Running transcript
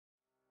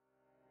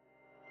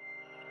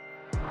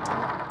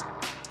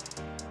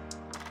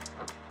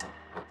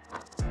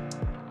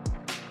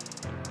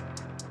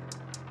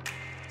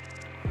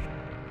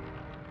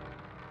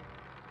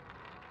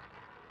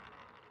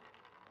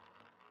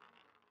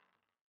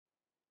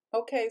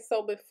Okay,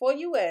 so before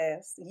you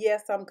ask,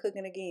 yes, I'm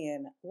cooking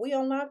again. We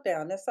on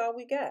lockdown. That's all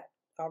we got.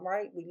 All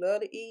right. We love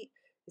to eat.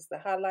 It's the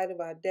highlight of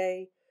our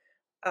day.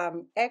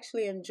 I'm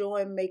actually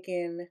enjoying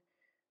making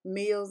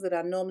meals that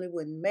I normally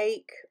wouldn't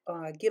make.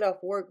 Get off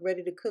work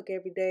ready to cook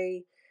every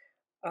day.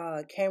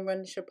 Can't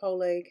run the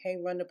Chipotle,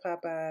 can't run the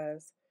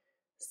Popeyes.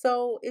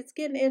 So it's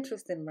getting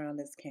interesting around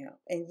this camp.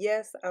 And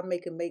yes, I'm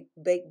making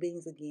baked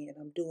beans again.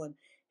 I'm doing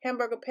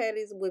hamburger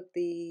patties with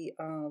the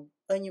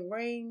onion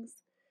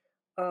rings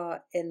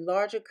in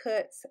larger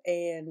cuts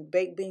and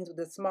baked beans with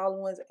the smaller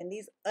ones. And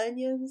these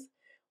onions,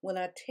 when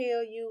I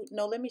tell you,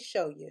 no, let me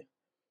show you,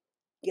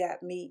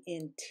 got me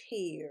in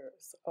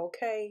tears.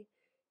 Okay,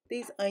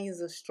 these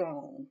onions are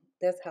strong.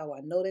 That's how I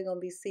know they're gonna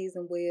be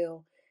seasoned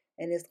well,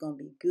 and it's gonna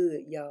be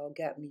good. Y'all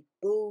got me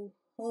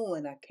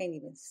boo-hooing. I can't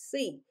even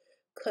see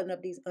cutting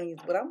up these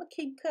onions, but I'm gonna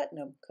keep cutting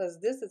them because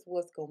this is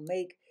what's gonna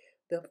make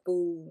the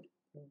food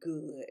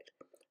good.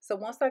 So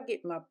once I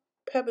get my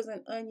peppers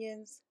and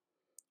onions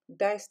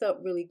diced up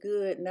really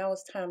good. Now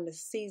it's time to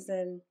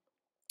season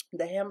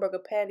the hamburger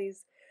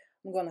patties.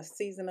 I'm going to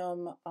season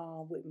them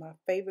with my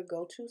favorite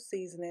go-to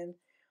seasoning.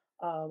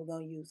 We're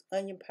going to use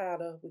onion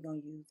powder. We're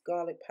going to use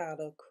garlic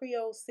powder,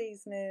 Creole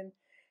seasoning.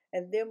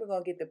 And then we're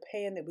going to get the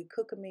pan that we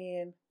cook them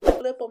in,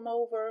 flip them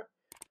over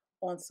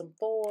on some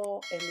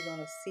foil, and we're going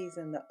to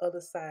season the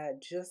other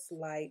side just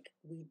like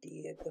we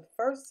did the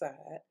first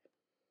side.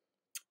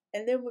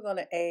 And then we're going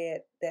to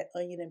add that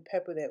onion and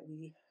pepper that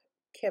we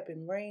kept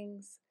in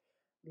rings.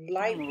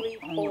 Lightly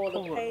pour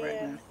the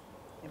pan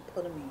and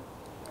put them in.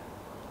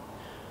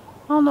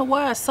 I don't know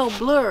why it's so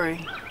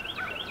blurry.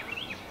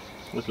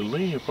 What's the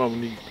lens probably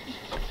need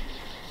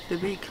to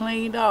be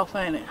cleaned off,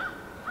 ain't it?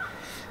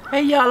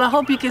 Hey y'all, I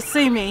hope you can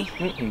see me.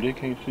 They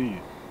can't see you.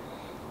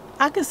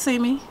 I can see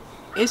me.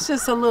 It's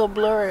just a little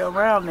blurry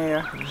around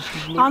there.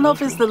 I don't know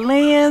if it's the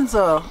lens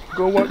or...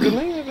 Go wipe the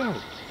lens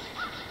out.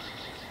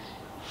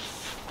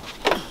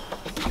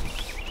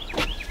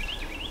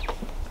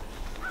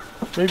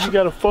 Maybe you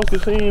gotta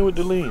focus in with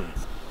the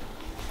lens.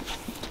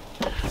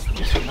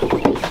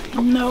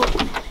 No.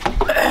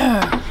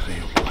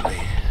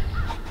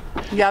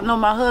 Y'all know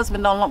my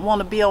husband don't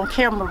want to be on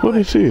camera. What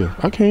is it?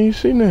 I can't even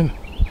see nothing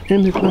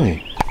in the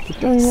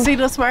thing. See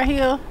this right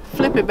here?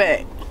 Flip it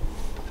back.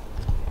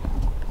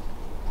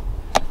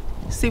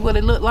 See what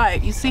it look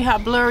like? You see how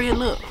blurry it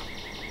look?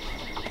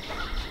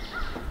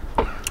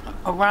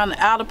 Around the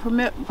outer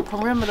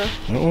perimeter.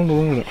 I don't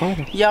know around the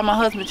outer. Y'all, my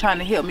husband trying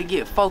to help me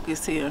get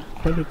focused here.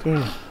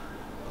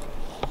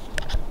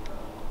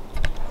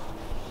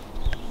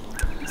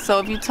 So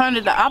if you turn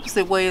it the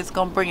opposite way, it's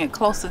gonna bring it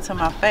closer to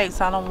my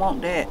face. I don't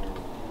want that.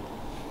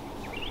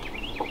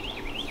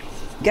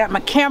 Got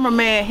my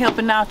cameraman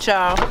helping out,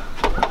 y'all.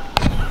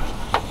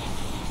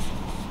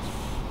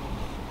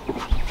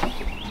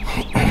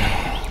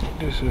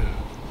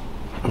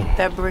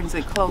 That brings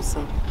it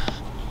closer.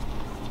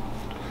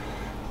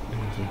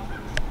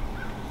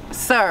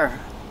 Sir,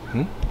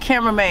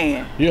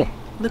 cameraman. Yeah.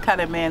 Look how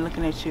that man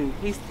looking at you.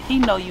 He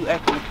know you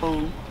acting a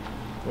fool.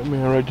 That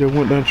man right there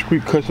went down the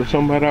street cussing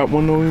somebody out.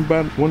 Wasn't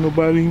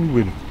nobody even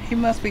with him. He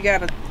must be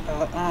got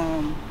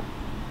a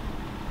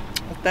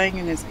thing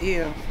in his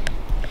ear.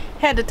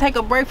 Had to take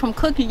a break from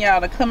cooking, y'all,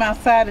 to come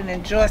outside and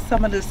enjoy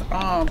some of this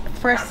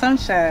fresh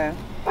sunshine.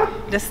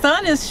 The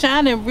sun is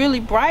shining really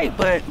bright,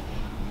 but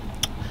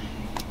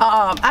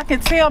I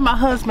can tell my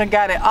husband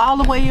got it all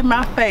the way in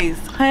my face,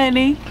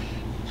 honey.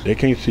 They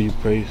can't see your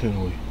face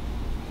anyway.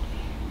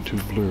 Too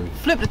blurry.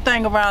 Flip the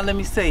thing around, let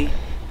me see.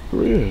 For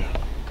real.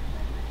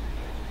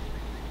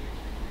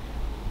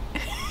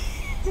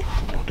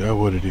 Oh, that's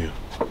what it is.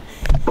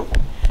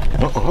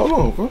 Hold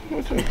on, bro.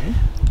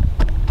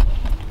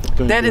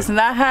 That is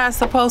not how it's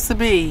supposed to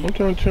be. I'm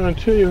trying to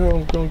tell you how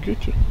I'm gonna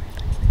get you.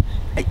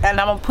 And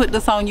I'm gonna put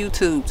this on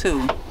YouTube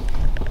too.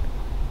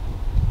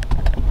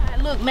 Right,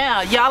 look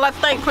now, y'all, I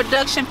think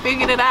production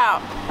figured it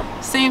out.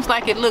 Seems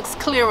like it looks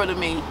clearer to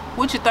me.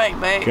 What you think,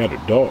 babe? Got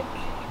it dark.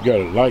 You got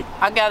it light.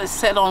 I got it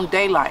set on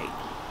daylight.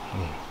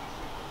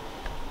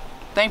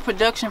 Think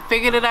production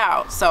figured it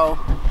out. So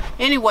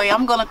anyway,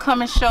 I'm gonna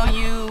come and show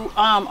you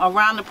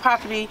around the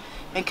property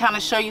and kind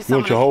of show you some. You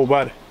want your whole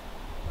body?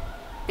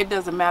 It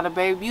doesn't matter,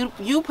 babe.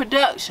 You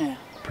production.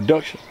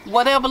 Production.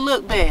 Whatever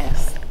look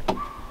best.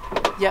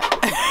 Yeah.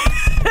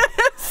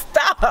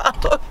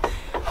 Stop.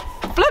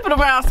 Flip it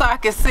around so I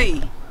can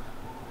see.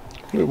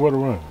 Flip what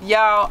around?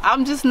 Y'all,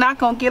 I'm just not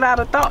gonna get out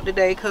of thought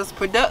today because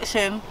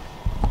production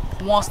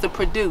wants to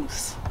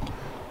produce.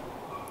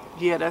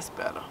 Yeah, that's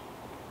better.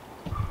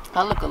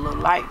 I look a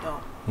little light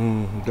though.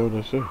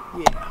 That's it.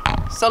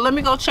 Yeah. So let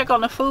me go check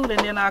on the food and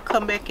then I'll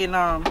come back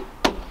and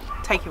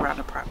take you around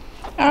the property.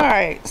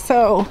 Alright,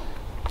 so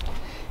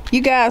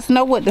you guys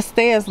know what the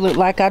stairs look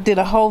like. I did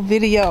a whole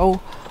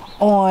video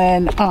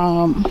on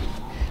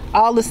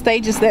all the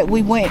stages that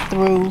we went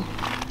through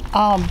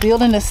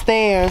building the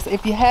stairs.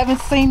 If you haven't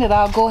seen it,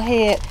 I'll go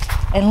ahead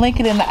and link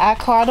it in the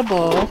iCard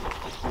above.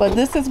 But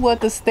this is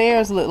what the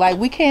stairs look like.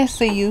 We can't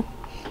see you.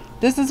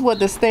 This is what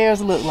the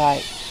stairs look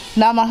like.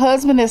 Now my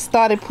husband has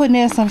started putting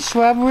in some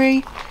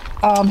shrubbery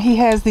he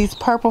has these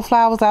purple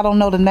flowers. I don't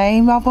know the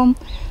name of them,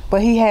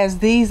 but he has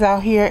these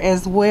out here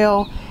as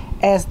well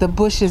as the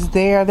bushes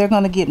there. They're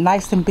going to get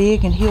nice and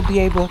big and he'll be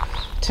able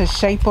to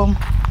shape them.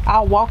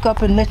 I'll walk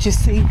up and let you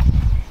see.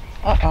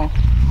 Uh-oh.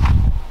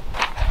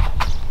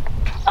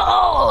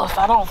 Oh, if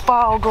I don't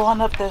fall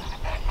going up the...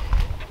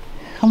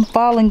 I'm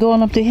falling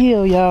going up the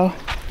hill, y'all.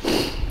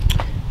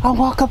 I'll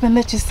walk up and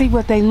let you see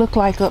what they look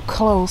like up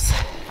close.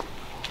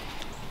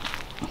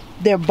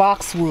 They're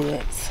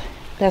boxwoods.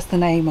 That's the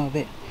name of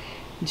it.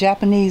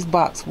 Japanese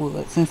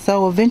boxwoods. And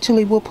so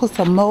eventually we'll put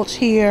some mulch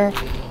here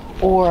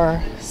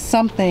or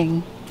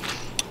something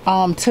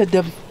to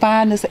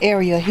define this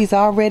area. He's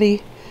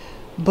already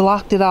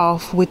blocked it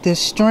off with this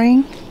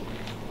string.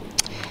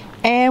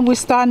 And we're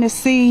starting to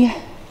see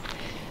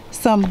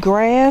some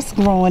grass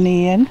growing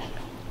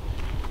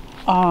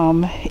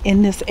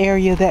in this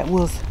area that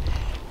was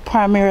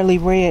primarily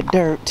red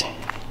dirt.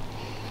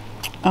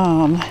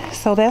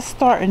 So that's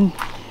starting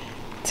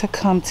to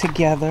come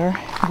together.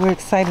 We're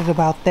excited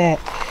about that.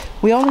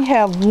 We only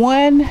have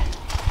one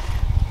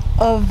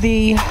of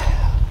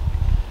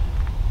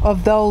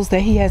those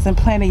that he hasn't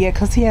planted yet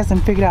because he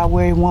hasn't figured out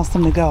where he wants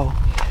them to go.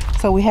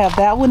 So we have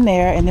that one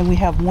there, and then we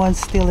have one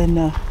still in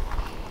the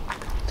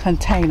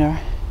container.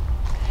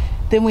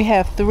 Then we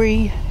have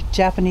 3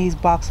 Japanese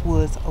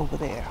boxwoods over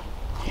there.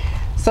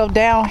 So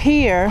down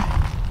here,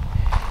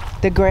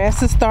 the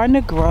grass is starting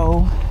to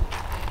grow.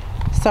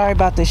 Sorry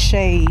about the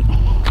shade.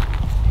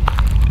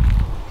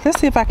 Let's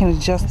see if I can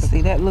adjust it.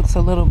 See, that looks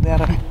a little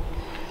better.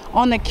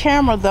 On the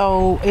camera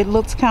though, it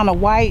looks kind of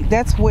white.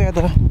 That's where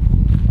the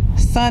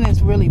sun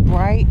is really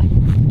bright.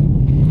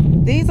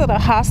 These are the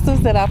hostas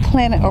that I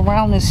planted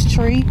around this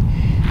tree.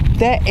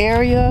 That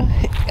area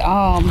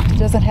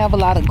doesn't have a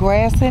lot of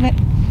grass in it.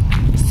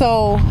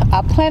 So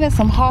I planted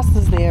some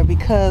hostas there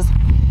because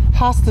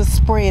hostas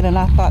spread and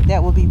I thought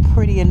that would be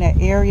pretty in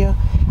that area.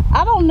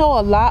 I don't know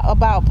a lot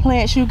about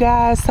plants, you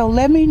guys, so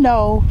let me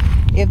know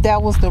if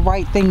that was the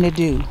right thing to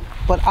do.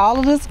 But all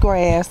of this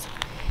grass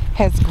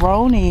has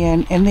grown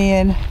in, and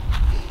then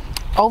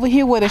over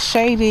here where the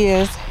shade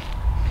is,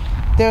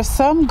 there's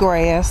some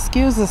grass,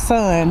 excuse the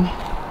sun,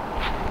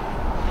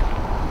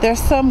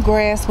 there's some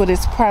grass but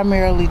it's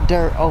primarily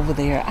dirt over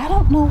there. I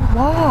don't know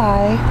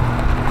why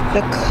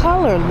the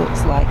color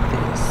looks like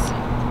this,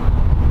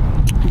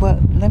 but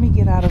let me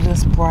get out of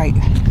this bright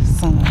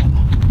sun.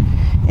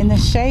 In the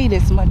shade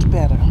it's much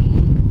better.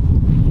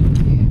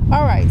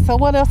 All right, so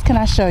what else can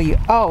I show you?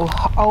 Oh,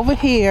 over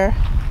here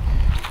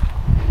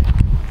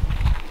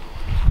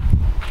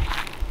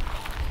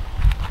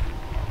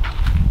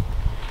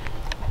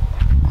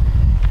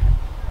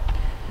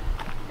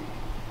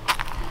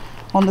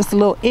on this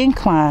little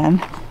incline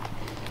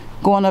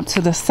going up to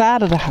the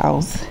side of the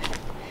house,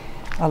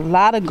 a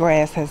lot of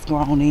grass has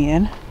grown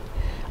in.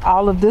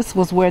 All of this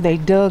was where they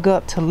dug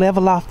up to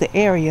level off the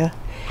area,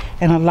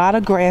 and a lot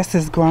of grass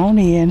has grown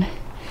in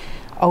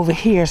over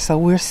here, so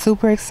we're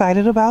super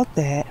excited about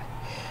that.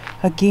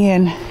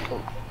 Again,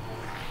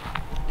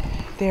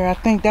 there, I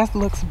think that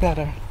looks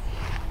better,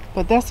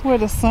 but that's where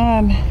the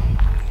sun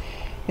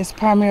is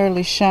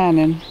primarily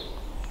shining.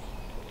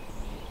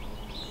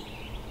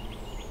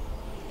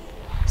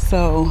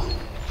 So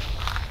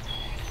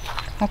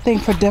I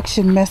think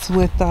production messed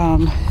with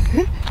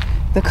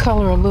the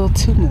color a little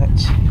too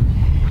much.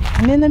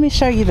 And then let me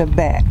show you the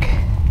back.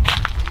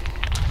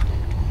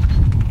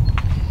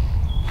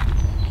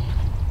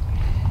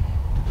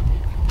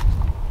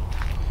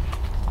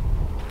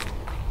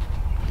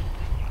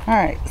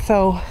 Alright,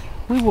 so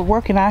we were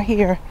working out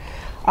here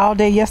all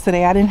day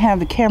yesterday. I didn't have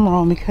the camera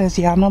on because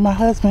y'all know my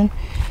husband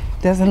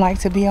doesn't like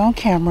to be on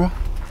camera.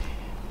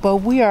 But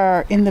we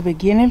are in the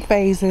beginning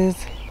phases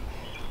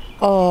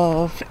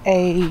of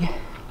a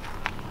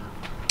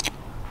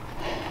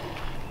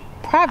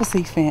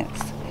privacy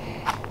fence,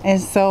 and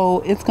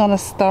so it's gonna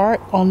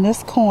start on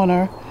this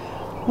corner.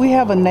 We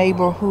have a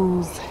neighbor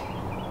who's,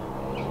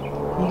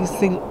 you can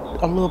see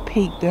a little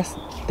peek, that's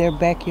their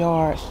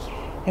backyard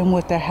and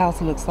what their house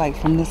looks like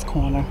from this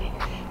corner.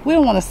 We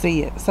don't want to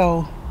see it,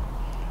 so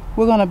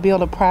we're gonna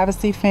build a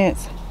privacy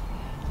fence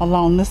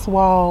along this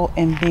wall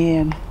and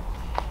then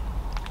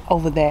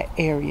over that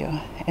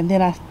area, and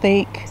then I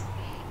think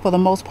for the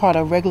most part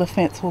a regular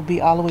fence will be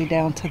all the way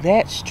down to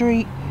that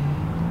street,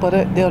 but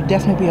there'll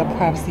definitely be a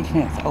privacy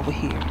fence over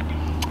here.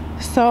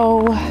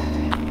 So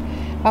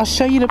I'll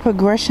show you the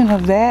progression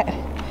of that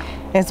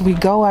as we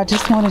go. I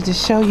just wanted to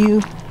show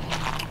you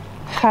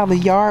how the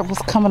yard was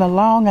coming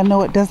along. I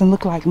know it doesn't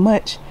look like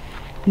much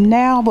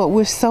now, but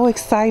we're so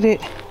excited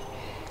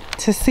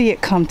to see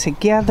it come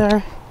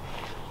together.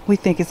 We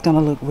think it's gonna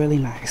look really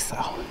nice, so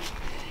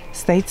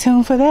stay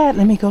tuned for that.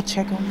 Let me go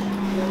check on that.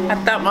 I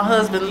thought my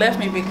husband left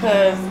me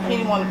because he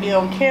didn't want to be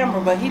on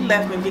camera, but he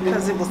left me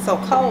because it was so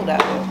cold out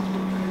there.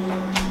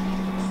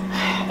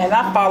 And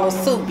I followed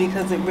suit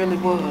because it really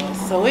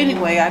was. So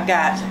anyway, I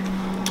got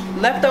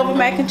leftover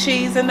mac and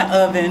cheese in the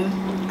oven.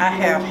 I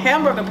have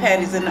hamburger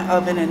patties in the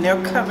oven and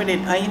they're covered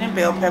in onion and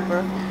bell pepper.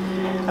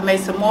 I made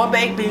some more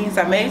baked beans.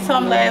 I made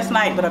some last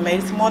night, but I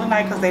made some more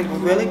tonight because they were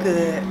really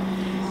good.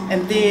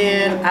 And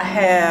then I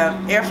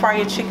have air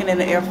fryer chicken in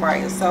the air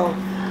fryer. So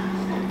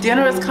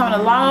dinner is coming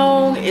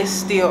along. It's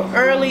still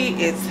early.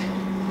 It's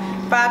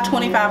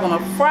 5:25 on a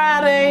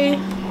Friday.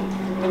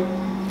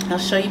 I'll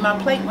show you my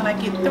plate when I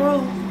get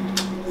through.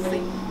 Let's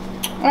see.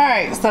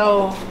 Alright,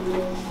 so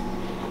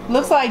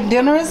looks like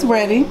dinner is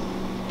ready.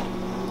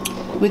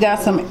 We got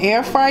some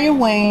air fryer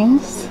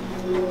wings,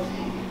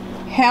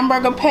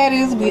 hamburger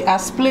patties. I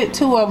split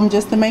 2 of them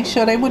just to make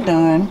sure they were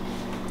done.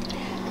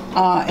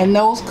 And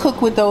those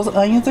cook with those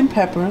onions and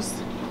peppers.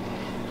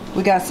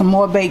 We got some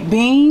more baked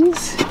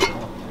beans.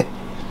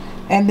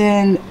 And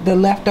then the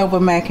leftover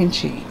mac and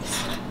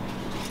cheese.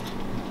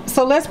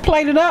 So let's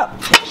plate it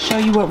up. Show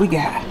you what we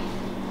got.